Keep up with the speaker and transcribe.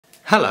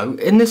Hello,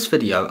 in this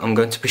video I'm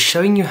going to be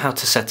showing you how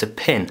to set a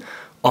pin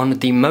on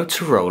the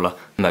Motorola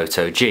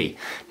Moto G.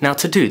 Now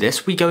to do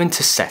this we go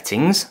into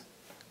settings.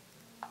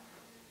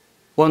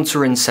 Once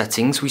we're in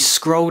settings we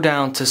scroll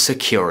down to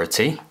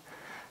security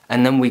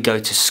and then we go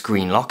to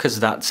screen lock, as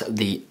that's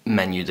the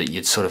menu that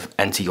you'd sort of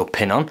enter your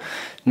pin on.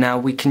 Now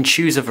we can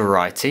choose a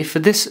variety. For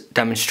this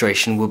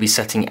demonstration we'll be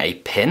setting a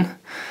pin.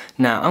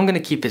 Now I'm going to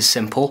keep it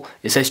simple.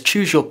 It says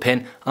choose your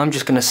pin. I'm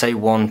just going to say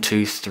 1,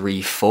 2,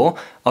 3, 4.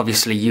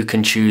 Obviously you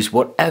can choose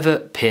whatever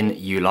pin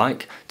you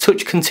like.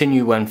 Touch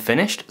continue when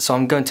finished, so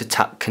I'm going to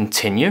tap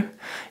continue.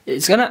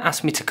 It's going to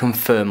ask me to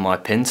confirm my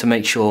pin to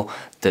make sure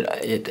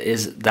that it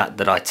is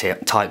that I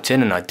typed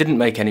in and I didn't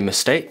make any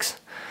mistakes.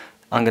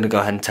 I'm going to go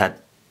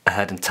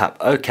ahead and tap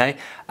OK,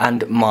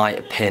 and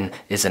my pin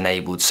is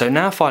enabled. So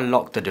now if I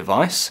lock the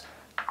device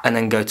and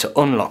then go to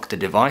unlock the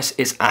device,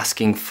 it's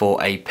asking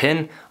for a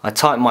pin. I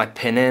type my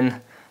pin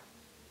in,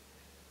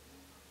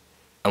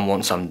 and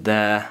once I'm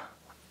there,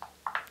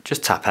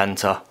 just tap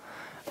enter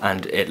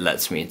and it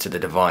lets me into the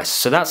device.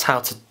 So that's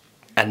how to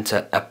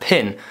enter a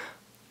pin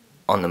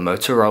on the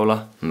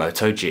Motorola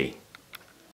Moto G.